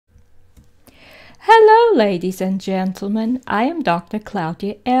Hello ladies and gentlemen, I am Dr.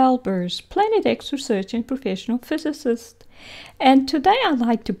 Claudia Albers, Planet X researcher and professional physicist. And today I'd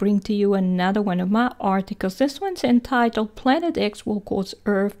like to bring to you another one of my articles. This one's entitled Planet X Will Cause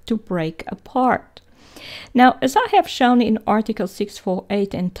Earth to Break Apart. Now, as I have shown in article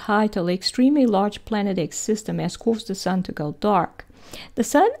 648 entitled Extremely Large Planet X System Has Caused the Sun to Go Dark, the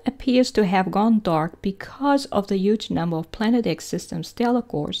Sun appears to have gone dark because of the huge number of Planet X system stellar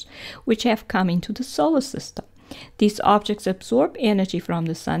cores which have come into the solar system. These objects absorb energy from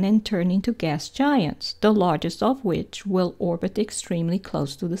the Sun and turn into gas giants, the largest of which will orbit extremely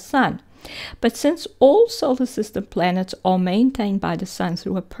close to the Sun. But since all solar system planets are maintained by the Sun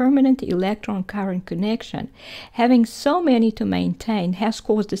through a permanent electron current connection, having so many to maintain has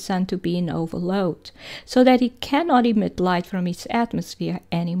caused the Sun to be in overload, so that it cannot emit light from its atmosphere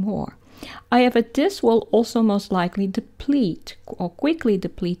anymore. However, this will also most likely deplete or quickly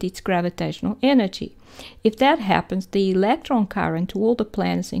deplete its gravitational energy. If that happens, the electron current to all the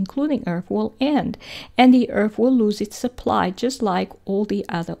planets, including Earth, will end, and the Earth will lose its supply just like all the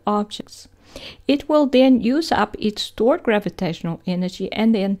other objects. It will then use up its stored gravitational energy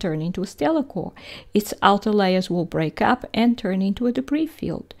and then turn into a stellar core. Its outer layers will break up and turn into a debris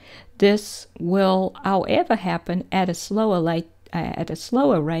field. This will, however, happen at a slower rate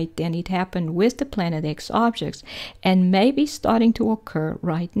than it happened with the Planet X objects, and may be starting to occur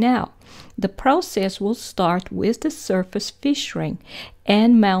right now. The process will start with the surface fissuring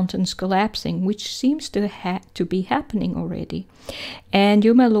and mountains collapsing, which seems to be happening already. And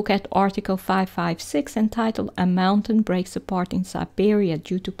you may look at article 556 entitled A Mountain Breaks Apart in Siberia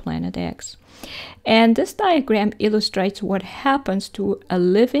Due to Planet X. And this diagram illustrates what happens to a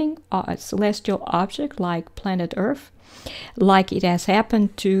living celestial object like planet Earth, like it has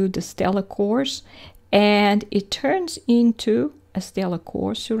happened to the stellar cores, and it turns into a stellar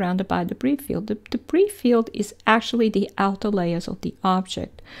core surrounded by a debris field. The debris field is actually the outer layers of the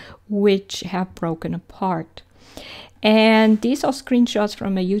object, which have broken apart. And these are screenshots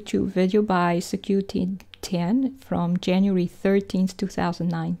from a YouTube video by Security10 from January 13th,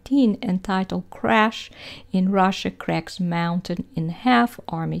 2019, entitled Crash in Russia Cracks Mountain in Half,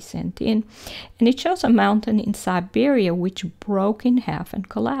 Army sent in. And it shows a mountain in Siberia which broke in half and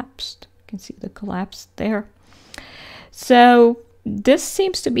collapsed. You can see the collapse there. So this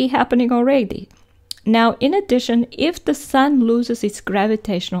seems to be happening already. Now, in addition, if the Sun loses its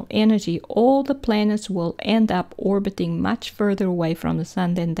gravitational energy, all the planets will end up orbiting much further away from the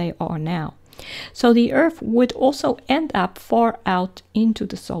Sun than they are now. So the Earth would also end up far out into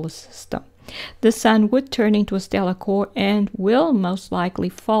the solar system. The Sun would turn into a stellar core and will most likely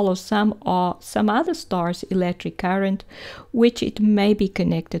follow some other star's electric current, which it may be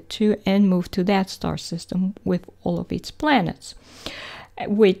connected to, and move to that star system with all of its planets,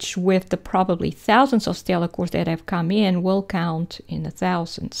 which, with the probably thousands of stellar cores that have come in, will count in the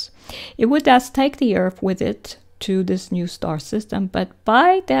thousands. It would thus take the Earth with it to this new star system, but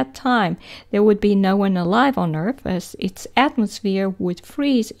by that time there would be no one alive on Earth, as its atmosphere would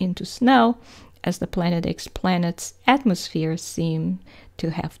freeze into snow, as the Planet X planet's atmosphere seem to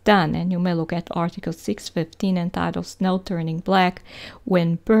have done. And you may look at article 615 entitled Snow Turning Black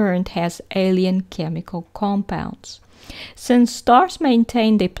When Burned Has Alien Chemical Compounds. Since stars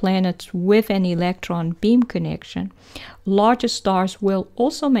maintain their planets with an electron beam connection, larger stars will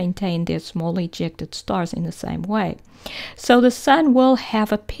also maintain their small ejected stars in the same way. So the Sun will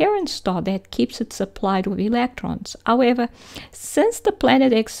have a parent star that keeps it supplied with electrons. However, since the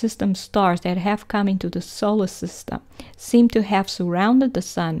Planet X system stars that have come into the solar system seem to have surrounded the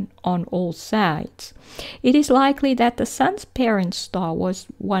Sun on all sides, it is likely that the Sun's parent star was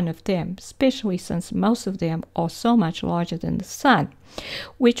one of them, especially since most of them are so much larger than the Sun,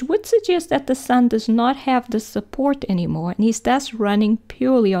 which would suggest that the Sun does not have the support anymore and is thus running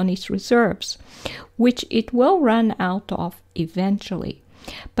purely on its reserves, which it will run out of eventually.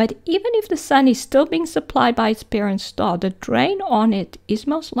 But even if the Sun is still being supplied by its parent star, the drain on it is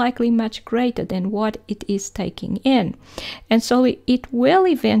most likely much greater than what it is taking in, and so it will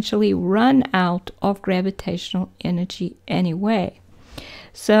eventually run out of gravitational energy anyway.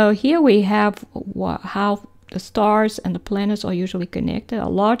 So here we have how the stars and the planets are usually connected. A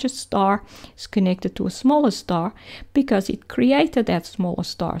larger star is connected to a smaller star because it created that smaller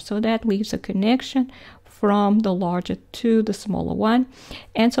star. So that leaves a connection from the larger to the smaller one.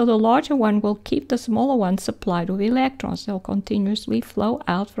 And so the larger one will keep the smaller one supplied with electrons. They'll continuously flow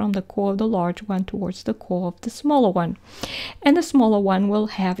out from the core of the large one towards the core of the smaller one. And the smaller one will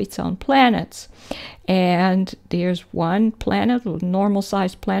have its own planets. And there's one planet, a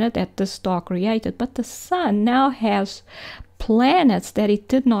normal-sized planet, that the star created. But the Sun now has planets that it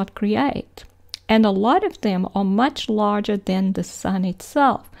did not create. and a lot of them are much larger than the sun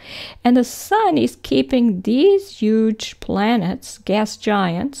itself. And the sun is keeping these huge planets, gas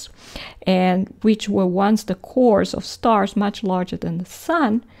giants, and which were once the cores of stars much larger than the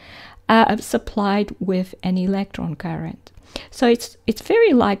sun, supplied with an electron current. So it's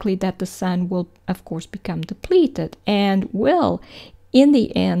very likely that the sun will, of course, become depleted and will, in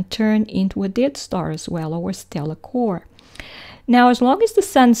the end, turn into a dead star as well, or a stellar core. Now, as long as the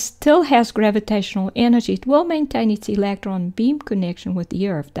sun still has gravitational energy, it will maintain its electron beam connection with the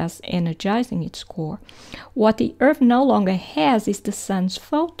Earth, thus energizing its core. What the Earth no longer has is the sun's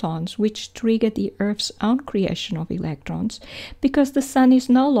photons, which trigger the Earth's own creation of electrons, because the sun is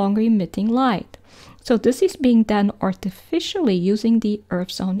no longer emitting light. So this is being done artificially using the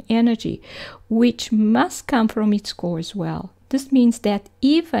Earth's own energy, which must come from its core as well. This means that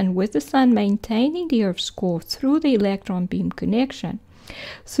even with the sun maintaining the Earth's core through the electron beam connection,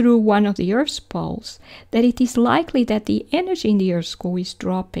 through one of the Earth's poles, that it is likely that the energy in the Earth's core is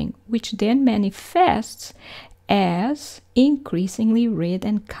dropping, which then manifests as increasingly red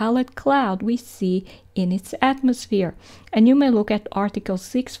and colored cloud we see in its atmosphere. And you may look at article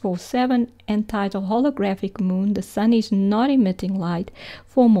 647 entitled Holographic Moon, the sun is not emitting light,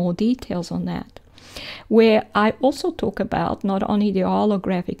 for more details on that, where I also talk about not only the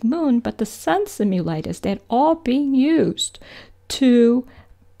holographic moon, but the sun simulators that are being used to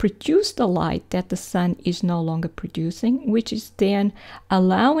produce the light that the sun is no longer producing, which is then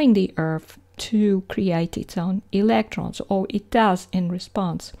allowing the Earth to create its own electrons, or it does in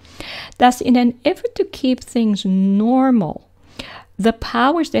response. Thus, in an effort to keep things normal, the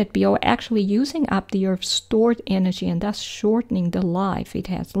powers that be are actually using up the Earth's stored energy and thus shortening the life it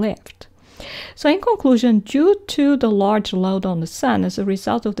has left. So in conclusion, due to the large load on the sun as a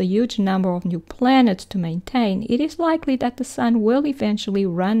result of the huge number of new planets to maintain, it is likely that the sun will eventually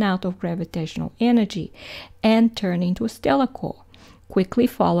run out of gravitational energy and turn into a stellar core, quickly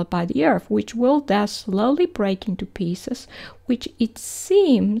followed by the Earth, which will thus slowly break into pieces, which it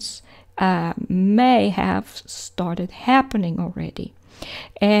seems may have started happening already.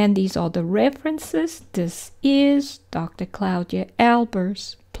 And these are the references. This is Dr. Claudia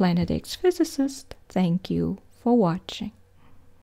Albers, Planet X physicist. Thank you for watching.